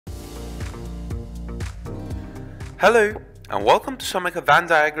Hello and welcome to Someka Venn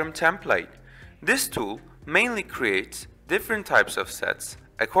Diagram Template. This tool mainly creates different types of sets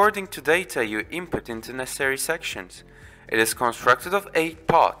according to data you input into necessary sections. It is constructed of 8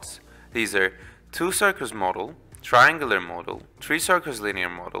 parts. These are 2 circles model, triangular model, 3 circles linear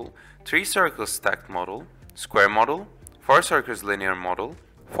model, 3 circles stacked model, square model, 4 circles linear model,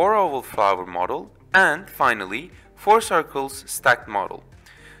 4 oval flower model, and finally 4 circles stacked model.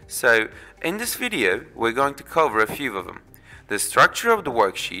 So in this video we're going to cover a few of them. The structure of the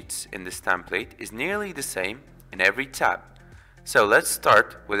worksheets in this template is nearly the same in every tab. So let's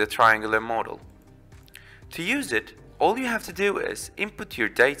start with a triangular model. To use it, all you have to do is input your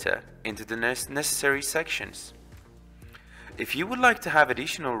data into the necessary sections. If you would like to have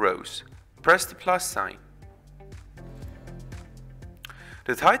additional rows, press the plus sign.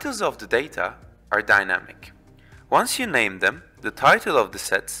 The titles of the data are dynamic. Once you name them, the title of the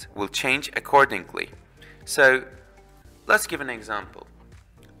sets will change accordingly. So let's give an example.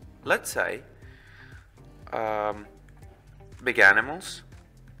 Let's say big animals,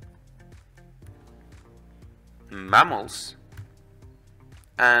 mammals,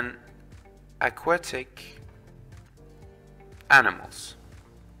 and aquatic animals.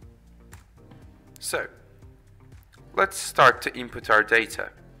 So let's start to input our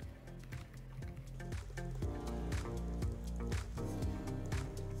data.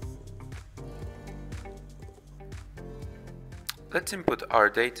 Let's input our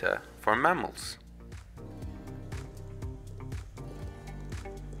data for mammals.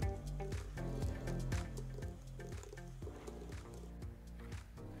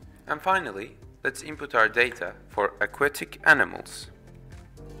 And finally, let's input our data for aquatic animals.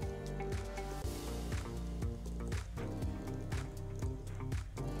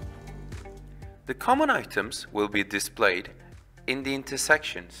 The common items will be displayed in the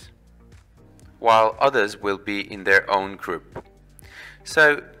intersections, while others will be in their own group.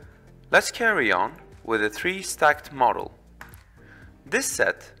 So let's carry on with a 3 stacked model. This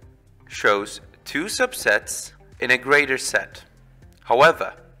set shows 2 subsets in a greater set.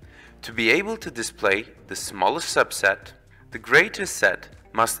 However, to be able to display the smallest subset, the greater set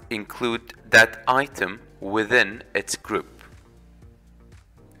must include that item within its group.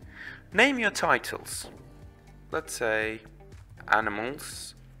 Name your titles. Let's say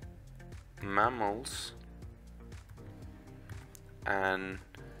animals, mammals, and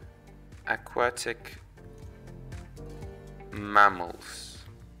aquatic mammals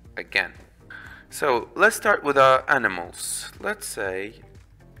again. So let's start with our animals. Let's say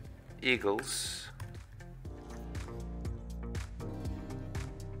eagles,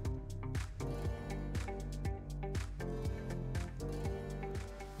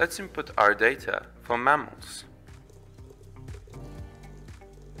 let's input our data for mammals.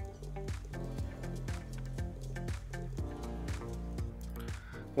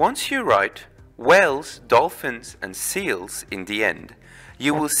 Once you write whales, dolphins, and seals in the end,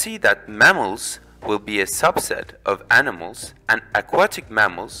 you will see that mammals will be a subset of animals and aquatic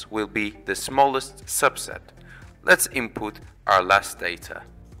mammals will be the smallest subset. Let's input our last data.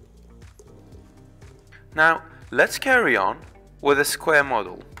 Now let's carry on with a square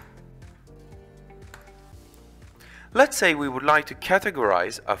model. Let's say we would like to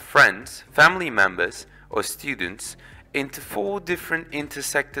categorize our friends, family members, or students into 4 different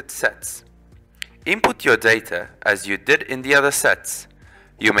intersected sets. Input your data as you did in the other sets.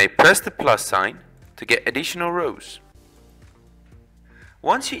 You may press the plus sign to get additional rows.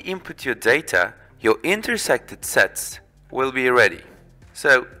 Once you input your data, your intersected sets will be ready.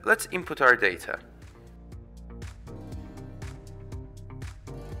 So let's input our data.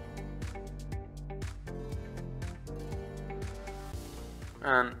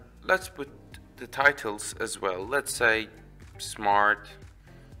 And let's put the titles as well. Let's say smart,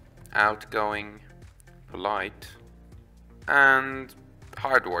 outgoing, polite, and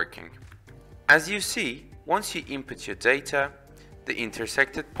hardworking. As you see, once you input your data, the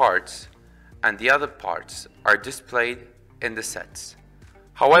intersected parts and the other parts are displayed in the sets.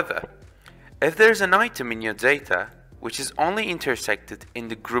 However, if there's an item in your data which is only intersected in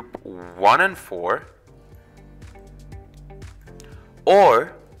the group 1 and 4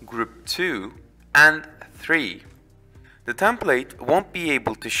 or group 2 and 3, the template won't be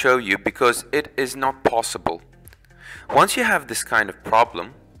able to show you because it is not possible. Once you have this kind of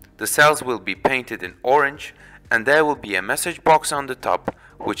problem, the cells will be painted in orange and there will be a message box on the top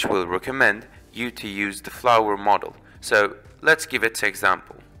which will recommend you to use the flower model. So let's give it an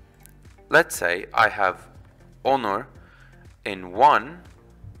example. Let's say I have honor in 1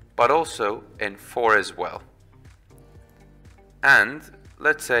 but also in 4 as well. And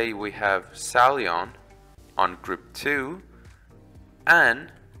let's say we have Salion on group 2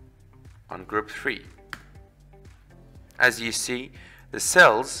 and on group 3. As you see, the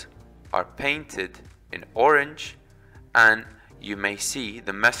cells are painted in orange and you may see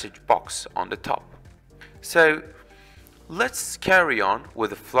the message box on the top. So let's carry on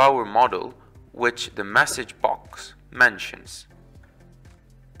with the flower model which the message box mentions.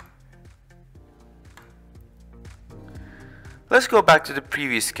 Let's go back to the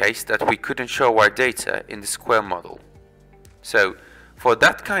previous case that we couldn't show our data in the square model. So for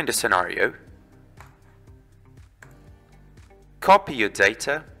that kind of scenario, copy your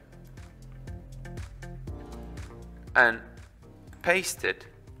data and paste it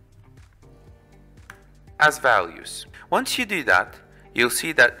as values. Once you do that, you'll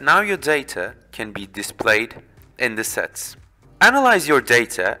see that now your data can be displayed in the sets. Analyze your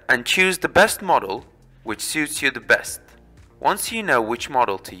data and choose the best model which suits you the best. Once you know which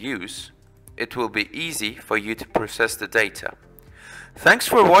model to use, it will be easy for you to process the data. Thanks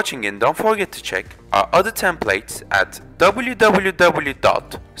for watching and don't forget to check our other templates at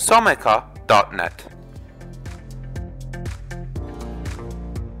www.someka.net.